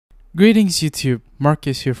Greetings YouTube,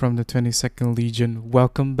 Marcus here from the 22nd Legion.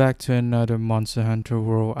 Welcome back to another Monster Hunter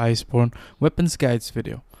World Iceborne Weapons Guides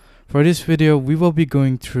video. For this video, we will be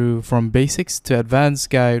going through from basics to advanced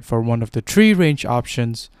guide for one of the 3 range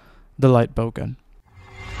options, the light bowgun.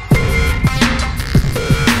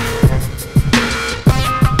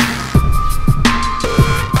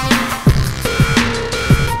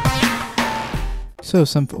 So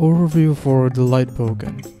some overview for the light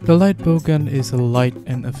bowgun. The light bowgun is a light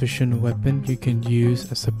and efficient weapon you can use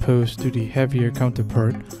as opposed to the heavier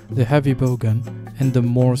counterpart, the heavy bowgun, and the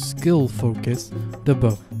more skill focused, the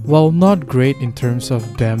bow. While not great in terms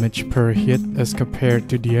of damage per hit as compared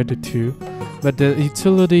to the other two, but the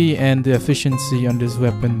utility and the efficiency on this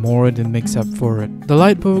weapon more than makes up for it. The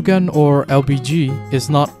light bowgun or LBG is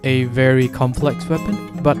not a very complex weapon,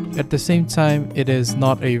 but at the same time it is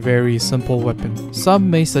not a very simple weapon.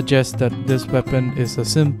 Some may suggest that this weapon is a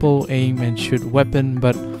simple aim and shoot weapon,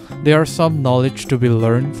 but there are some knowledge to be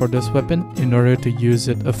learned for this weapon in order to use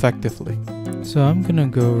it effectively. So I'm gonna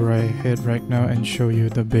go right ahead right now and show you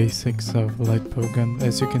the basics of light bowgun.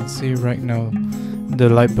 As you can see right now, the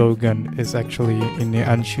light bowgun is actually in the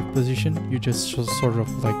unsheathed position. You just sort of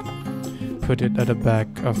like put it at the back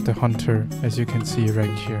of the hunter, as you can see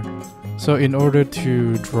right here. So in order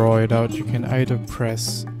to draw it out, you can either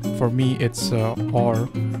press, for me it's R,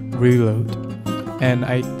 reload, and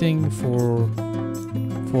I think for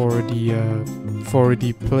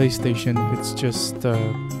the PlayStation it's just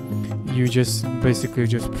you just basically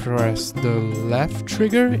just press the left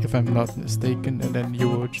trigger if I'm not mistaken, and then you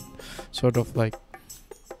will sort of like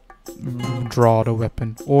draw the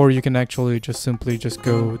weapon. Or you can actually just simply just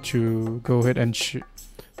go ahead and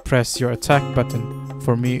press your attack button.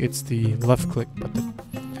 For me it's the left click button.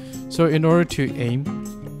 So in order to aim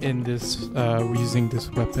in this using this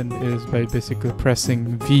weapon is by basically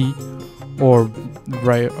pressing V or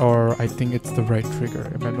right, or I think it's the right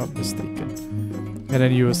trigger if I'm not mistaken. And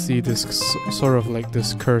then you will see this sort of like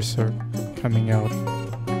this cursor coming out.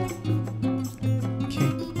 Okay.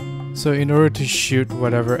 So in order to shoot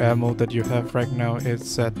whatever ammo that you have right now,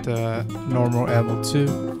 it's at normal ammo 2.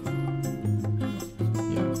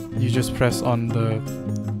 Yeah. You just press on the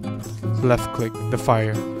left click, the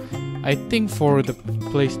fire. I think for the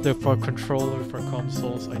for controller, for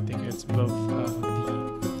consoles, I think it's both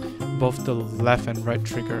the left and right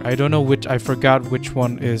trigger. I don't know which, I forgot which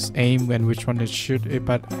one is aim and which one is shoot,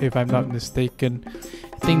 but if I'm not mistaken,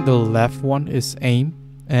 I think the left one is aim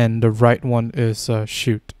and the right one is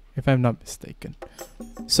shoot, if I'm not mistaken.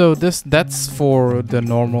 So that's for the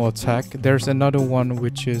normal attack. There's another one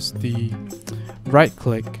which is the right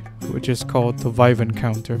click, which is called the Wyvern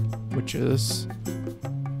counter, which is,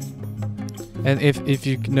 and if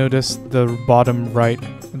you notice the bottom right,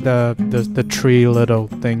 the 3 little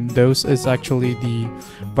thing, those is actually the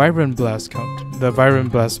Wyvern blast count, the Wyvern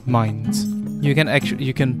blast mines. You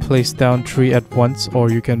can place down 3 at once, or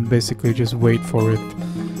you can basically just wait for it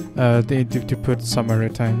to put some other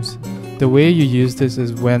times. The way you use this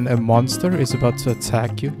is when a monster is about to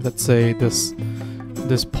attack you. Let's say this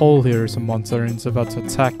pole here is a monster and it's about to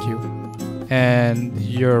attack you, and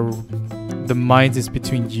the mines is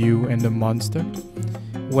between you and the monster.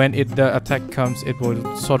 When the attack comes, it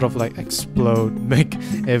will sort of like explode, make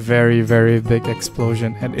a very, very big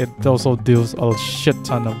explosion, and it also deals a shit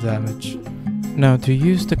ton of damage. Now, to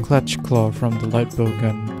use the clutch claw from the light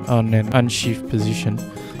bowgun on an unsheathed position,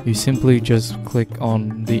 you simply just click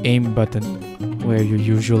on the aim button where you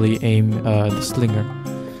usually aim the slinger,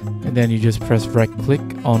 and then you just press right click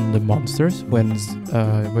on the monsters when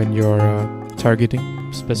you're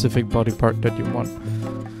targeting specific body part that you want.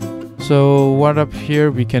 So what up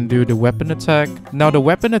here, we can do the weapon attack. Now the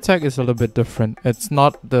weapon attack is a little bit different. It's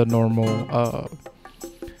not the normal.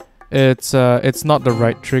 It's not the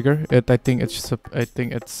right trigger. I think it's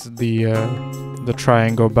the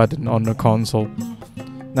triangle button on the console.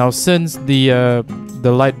 Now since the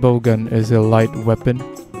light bowgun is a light weapon,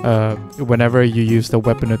 whenever you use the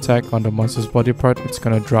weapon attack on the monster's body part, it's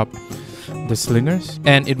gonna drop the slingers,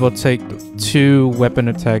 and it will take 2 weapon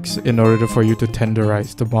attacks in order for you to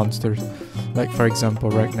tenderize the monsters. Like for example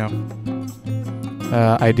right now,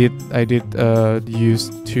 I did use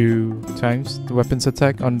 2 times the weapons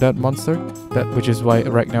attack on that monster, which is why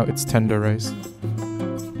right now it's tenderized.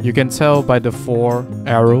 You can tell by the 4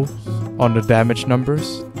 arrows on the damage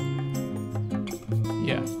numbers.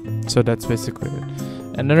 Yeah, so that's basically it.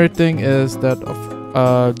 Another thing is that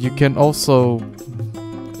you can also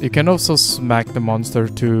smack the monster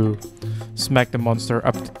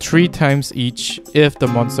up to 3 times each if the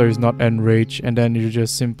monster is not enraged, and then you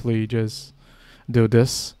just simply just do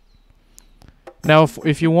this. Now,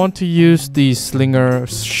 if you want to use the slinger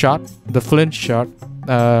shot, the flint shot,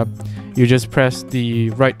 you just press the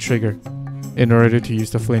right trigger in order to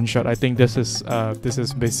use the flint shot. I think this is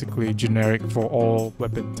basically generic for all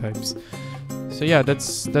weapon types. So yeah,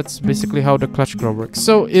 that's basically how the clutch claw works.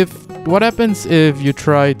 So what happens if you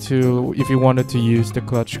wanted to use the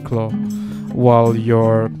clutch claw while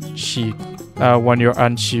you're when you're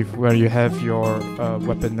unsheathed, where you have your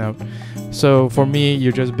weapon out? So for me,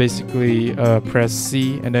 you just basically press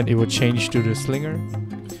C and then it will change to the slinger.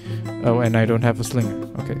 Oh, and I don't have a slinger.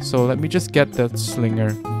 Okay, so let me just get that slinger,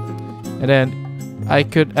 and then I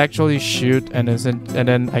could actually shoot, and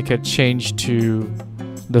then I could change to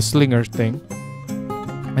the slinger thing,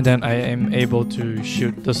 and then I am able to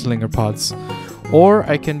shoot the slinger pods. Or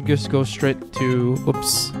I can just go straight to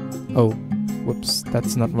whoops,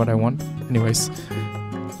 that's not what I want. Anyways,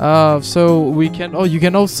 so you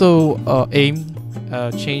can also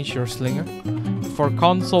change your slinger. For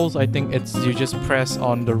consoles, I think you just press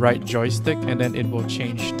on the right joystick and then it will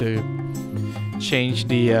change the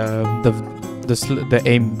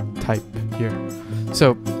aim type here.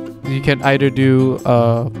 So you can either do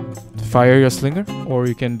fire your slinger, or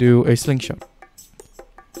you can do a slingshot.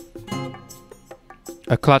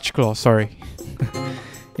 A clutch claw, sorry.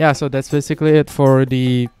 Yeah, so that's basically it for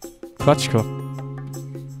the clutch claw.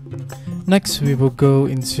 Next, we will go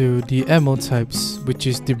into the ammo types, which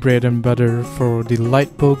is the bread and butter for the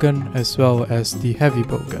light bowgun as well as the heavy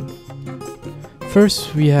bowgun.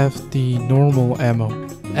 First, we have the normal ammo.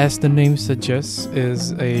 As the name suggests,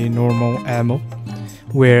 is a normal ammo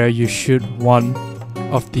where you shoot one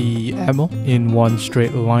of the ammo in one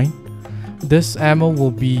straight line. This ammo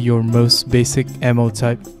will be your most basic ammo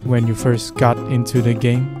type when you first got into the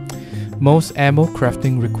game. Most ammo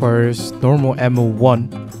crafting requires normal ammo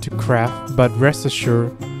 1 to craft, but rest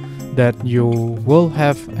assured that you will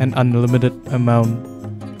have an unlimited amount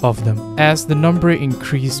of them. As the number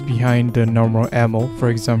increases behind the normal ammo, for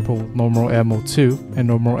example normal ammo 2 and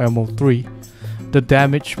normal ammo 3, the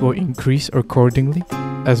damage will increase accordingly,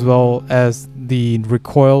 as well as the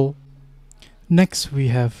recoil. Next, we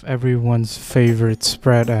have everyone's favorite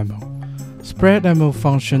spread ammo. Spread ammo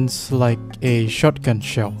functions like a shotgun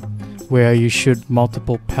shell, where you shoot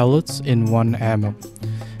multiple pellets in one ammo.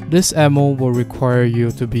 This ammo will require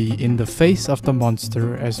you to be in the face of the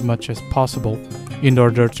monster as much as possible in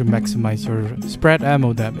order to maximize your spread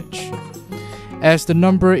ammo damage. As the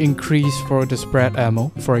number increases for the spread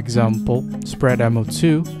ammo, for example spread ammo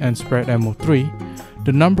 2 and spread ammo 3,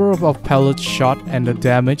 the number of pellets shot and the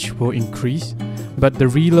damage will increase, but the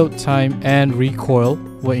reload time and recoil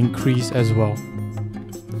will increase as well.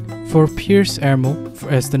 For pierce ammo,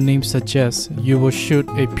 as the name suggests, you will shoot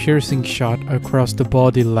a piercing shot across the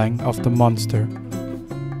body length of the monster.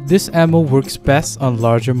 This ammo works best on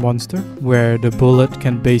larger monsters, where the bullet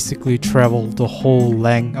can basically travel the whole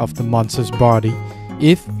length of the monster's body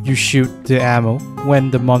if you shoot the ammo when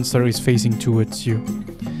the monster is facing towards you.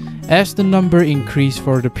 As the number increases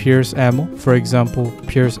for the pierce ammo, for example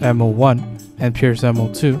pierce ammo 1 and pierce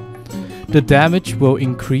ammo 2, the damage will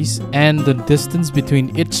increase and the distance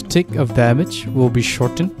between each tick of damage will be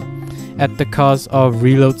shortened at the cost of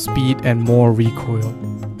reload speed and more recoil.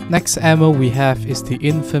 Next ammo we have is the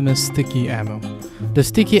infamous sticky ammo. The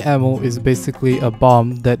sticky ammo is basically a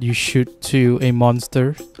bomb that you shoot to a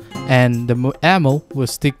monster, and the ammo will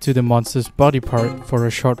stick to the monster's body part for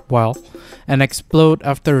a short while and explode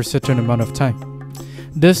after a certain amount of time.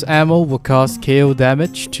 This ammo will cause KO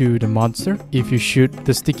damage to the monster if you shoot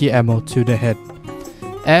the sticky ammo to the head.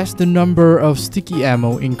 As the number of sticky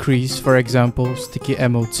ammo increase, for example sticky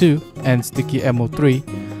ammo 2 and sticky ammo 3,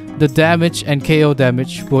 the damage and KO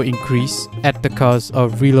damage will increase at the cost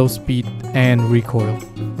of reload speed and recoil.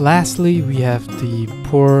 Lastly, we have the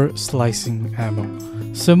pore slicing ammo.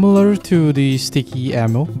 Similar to the sticky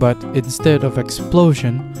ammo, but instead of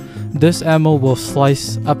explosion, this ammo will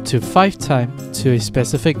slice up to 5 times to a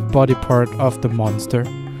specific body part of the monster.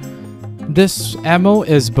 This ammo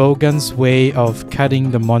is Bowgun's way of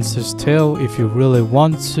cutting the monster's tail if you really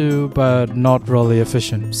want to, but not really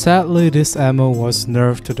efficient. Sadly, this ammo was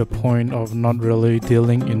nerfed to the point of not really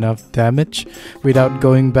dealing enough damage without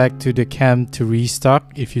going back to the camp to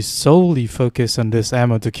restock if you solely focus on this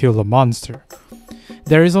ammo to kill a monster.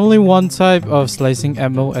 There is only one type of slicing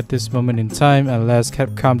ammo at this moment in time, unless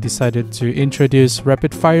Capcom decided to introduce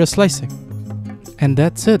rapid fire slicing. And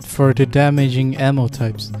that's it for the damaging ammo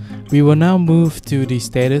types. We will now move to the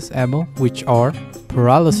status ammo, which are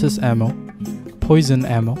paralysis ammo, poison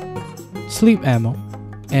ammo, sleep ammo,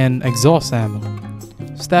 and exhaust ammo.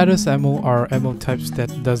 Status ammo are ammo types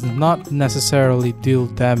that does not necessarily deal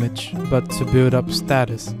damage, but to build up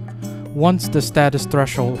status. Once the status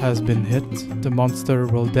threshold has been hit, the monster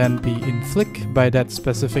will then be inflicted by that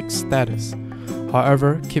specific status.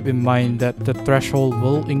 However, keep in mind that the threshold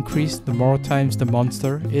will increase the more times the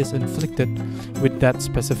monster is inflicted with that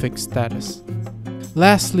specific status.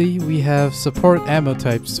 Lastly, we have support ammo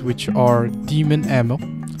types, which are demon ammo,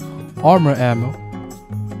 armor ammo,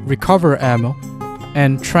 recover ammo,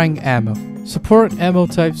 and trank ammo. Support ammo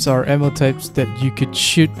types are ammo types that you could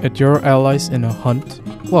shoot at your allies in a hunt.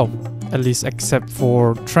 Well, at least except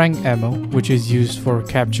for trank ammo, which is used for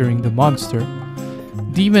capturing the monster.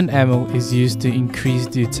 Demon ammo is used to increase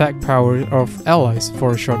the attack power of allies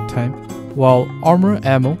for a short time, while armor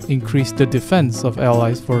ammo increases the defense of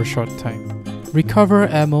allies for a short time. Recover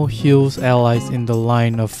ammo heals allies in the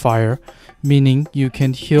line of fire, meaning you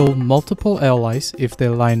can heal multiple allies if they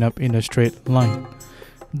line up in a straight line.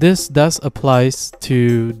 This thus applies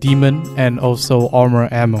to demon and also armor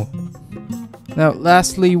ammo. Now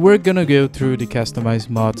lastly, we're gonna go through the customized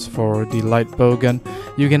mods for the light bowgun.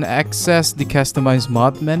 You can access the customized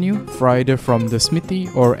mod menu either from the smithy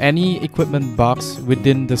or any equipment box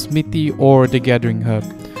within the smithy or the gathering hub.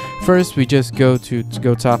 First, we just go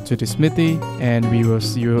talk to the smithy, and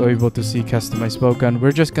you're able to see customized bowgun.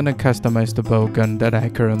 We're just gonna customize the bowgun that I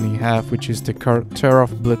currently have, which is the Terror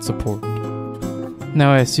of Blitz support.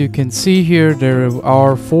 Now, as you can see here, there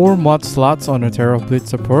are 4 mod slots on the Terror of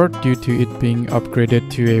Blitz support due to it being upgraded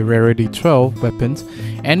to a rarity 12 weapons.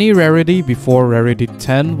 Any rarity before rarity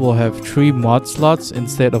 10 will have 3 mod slots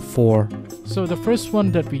instead of 4. So the first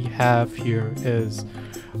one that we have here is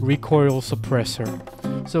recoil suppressor.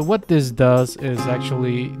 So what this does is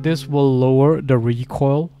actually this will lower the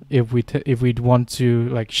recoil if we want to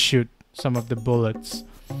like shoot some of the bullets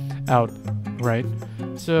out, right?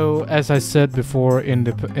 So as I said before in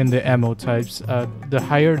the ammo types, the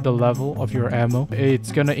higher the level of your ammo,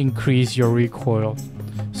 it's gonna increase your recoil.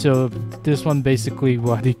 So this one basically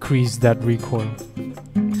will decrease that recoil.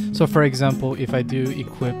 So for example, if I do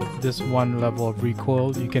equip this one level of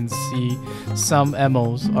recoil, you can see some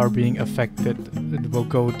ammos are being affected. It will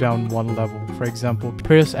go down one level. For example,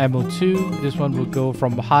 Pierce ammo 2, this one will go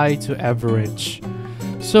from high to average.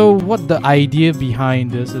 So what the idea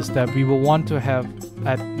behind this is that we will want to have,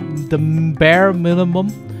 at the bare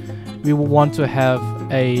minimum, we will want to have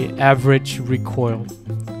a average recoil.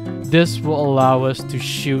 This will allow us to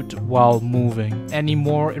shoot while moving. Any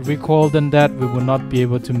more recoil than that, we will not be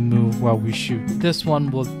able to move while we shoot. This one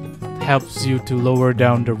will helps you to lower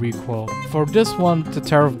down the recoil. For this one, the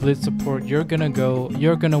Terror of Blitz support, you're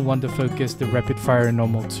gonna want to focus the rapid fire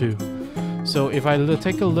normal 2. So if I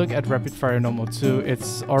take a look at rapid fire normal 2,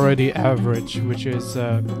 it's already average, which is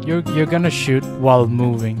you're gonna shoot while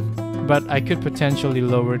moving. But I could potentially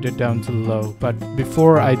lower it down to low. But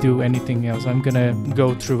before I do anything else, I'm gonna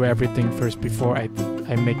go through everything first before I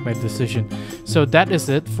make my decision. So that is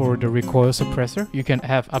it for the recoil suppressor. You can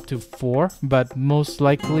have up to 4, but most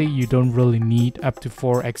likely you don't really need up to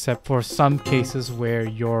 4, except for some cases where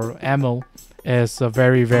your ammo is a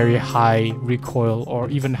very very recoil or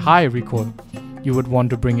even high recoil. You would want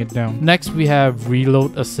to bring it down. Next we have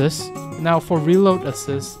reload assist. Now for reload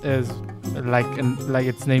assist is like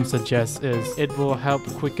its name suggests, is it will help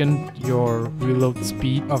quicken your reload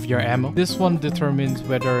speed of your ammo. This one determines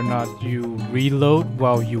whether or not you reload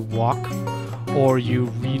while you walk or you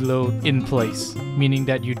reload in place, meaning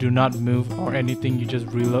that you do not move or anything, you just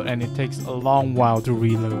reload, and it takes a long while to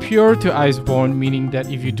reload. Pure to Iceborne, meaning that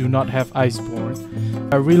if you do not have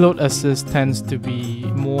Iceborne, a reload assist tends to be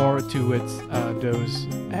more towards those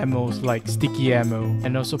ammos like sticky ammo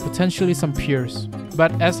and also potentially some pierce.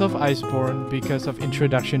 But as of Iceborne, because of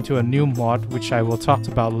introduction to a new mod, which I will talk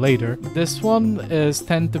about later, this one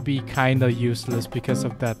tend to be kinda useless because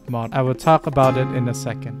of that mod. I will talk about it in a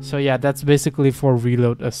second. So yeah, that's basically for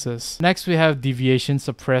reload assist. Next we have deviation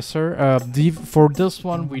suppressor. For this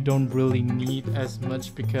one we don't really need as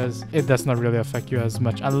much because it does not really affect you as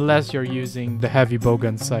much unless you're using the heavy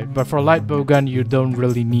bowgun sight. But for light bowgun you don't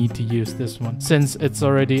really need to use this one since it's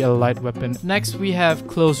already a light weapon. Next we have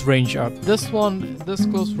close range up. This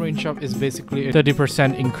close range up is basically a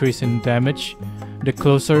 30% increase in damage the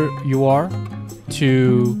closer you are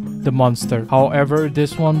to the monster. However,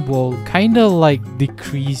 this one will kinda like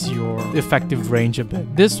decrease your effective range a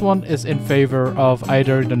bit. This one is in favor of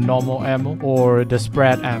either the normal ammo or the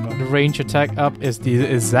spread ammo. The range attack up is the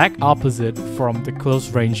exact opposite from the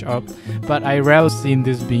close range up, but I rarely seen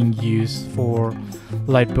this being used for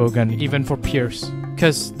light bowgun, even for pierce,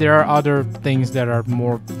 because there are other things that are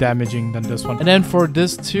more damaging than this one. And then for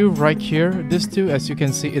this two right here, this two, as you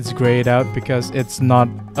can see, it's grayed out because it's not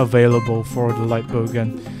available for the light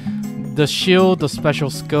bowgun. the shield, the special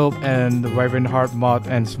scope, and the Wyvern Heart mod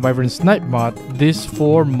and Wyvern Snipe mod, these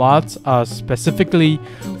 4 mods are specifically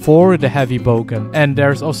for the heavy bowgun. And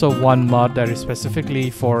there's also one mod that is specifically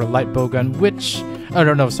for light bowgun, which, I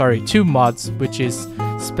don't know, sorry, 2 mods which is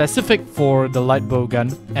specific for the light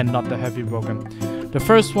bowgun and not the heavy bowgun. The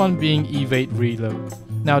first one being evade reload.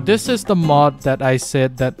 Now this is the mod that I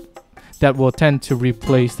said that will tend to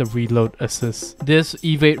replace the reload assist. This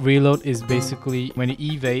evade reload is basically when you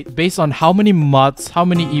evade, based on how many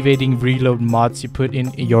evading reload mods you put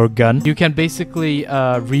in your gun, you can basically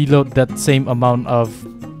reload that same amount of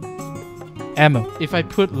ammo. If I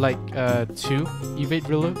put like 2 evade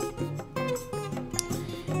reload,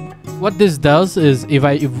 what this does is if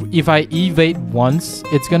I evade once,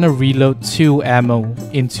 it's gonna reload 2 ammo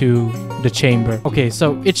into the chamber. Okay,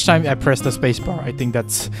 so each time I press the spacebar, I think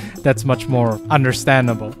that's much more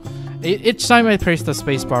understandable. Each time I press the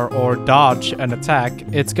spacebar or dodge an attack,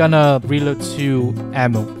 it's gonna reload 2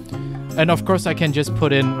 ammo. And of course, I can just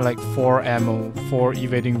put in like 4 ammo for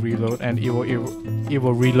evading reload, and it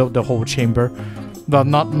will reload the whole chamber. Well,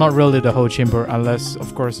 not really the whole chamber, unless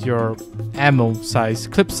of course your ammo size,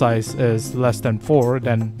 clip size is less than 4,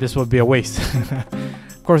 then this will be a waste.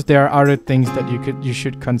 Of course, there are other things that you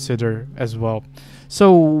should consider as well.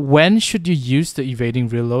 So when should you use the evading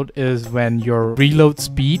reload is when your reload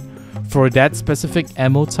speed for that specific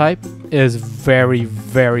ammo type is very,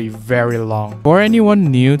 very, very long. For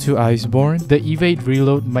anyone new to Iceborne, the evade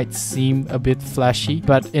reload might seem a bit flashy,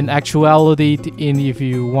 but in actuality, if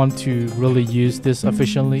you want to really use this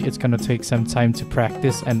efficiently, it's gonna take some time to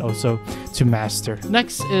practice and also to master.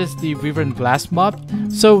 Next is the Wyvern Blast mod.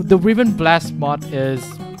 So the Wyvern Blast mod is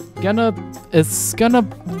gonna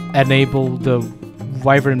enable the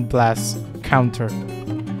Wyvern Blast counter.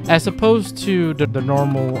 As opposed to the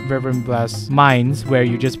normal Wyvern Blast mines where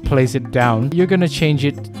you just place it down, you're gonna change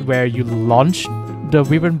it where you launch the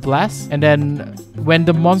Wyvern Blast, and then when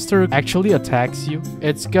the monster actually attacks you,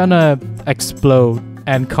 it's gonna explode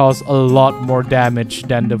and cause a lot more damage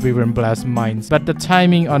than the Wyvern Blast mines. But the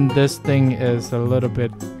timing on this thing is a little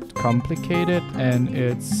bit complicated, and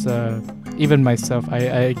it's even myself,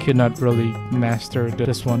 I could not really master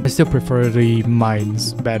this one. I still prefer the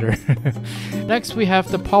mines better. Next, we have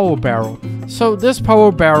the power barrel. So this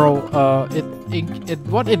power barrel,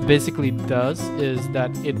 what it basically does is that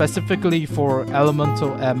it specifically for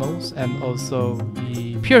elemental ammos and also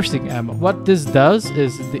the piercing ammo. What this does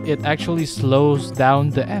is it actually slows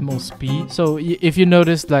down the ammo speed. So if you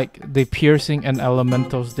notice, like the piercing and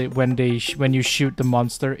elementals, when you shoot the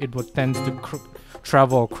monster, it would tend to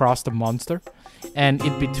travel across the monster, and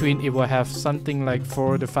in between it will have something like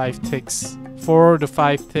 4 to 5 ticks,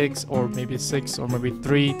 or maybe 6 or maybe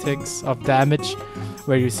 3 ticks of damage,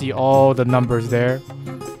 where you see all the numbers there.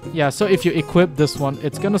 Yeah, so if you equip this one,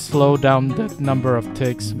 it's gonna slow down the number of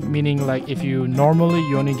ticks, meaning like if you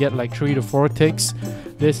only get like 3 to 4 ticks,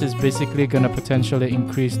 this is basically gonna potentially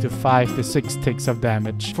increase to 5 to 6 ticks of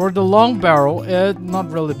damage. For the long barrel, it's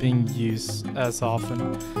not really being used as often.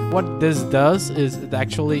 What this does is it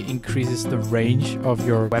actually increases the range of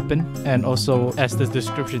your weapon, and also, as the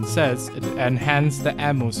description says, it enhances the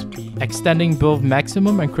ammo speed, extending both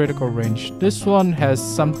maximum and critical range. This one has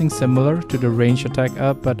something similar to the range attack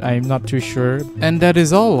up, but I'm not too sure. And that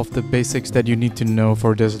is all of the basics that you need to know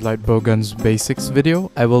for this light bowgun's basics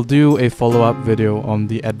video. I will do a follow-up video on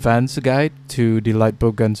the advanced guide to the light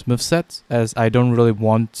bowgun's movesets, as I don't really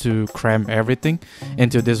want to cram everything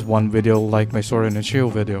into this one video like my sword and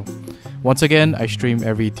shield video. Once again, I stream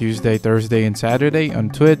every Tuesday, Thursday, and Saturday on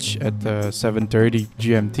Twitch at 7:30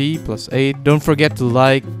 GMT +8. Don't forget to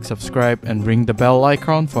like, subscribe, and ring the bell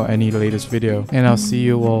icon for any latest video. And I'll see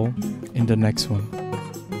you all in the next one.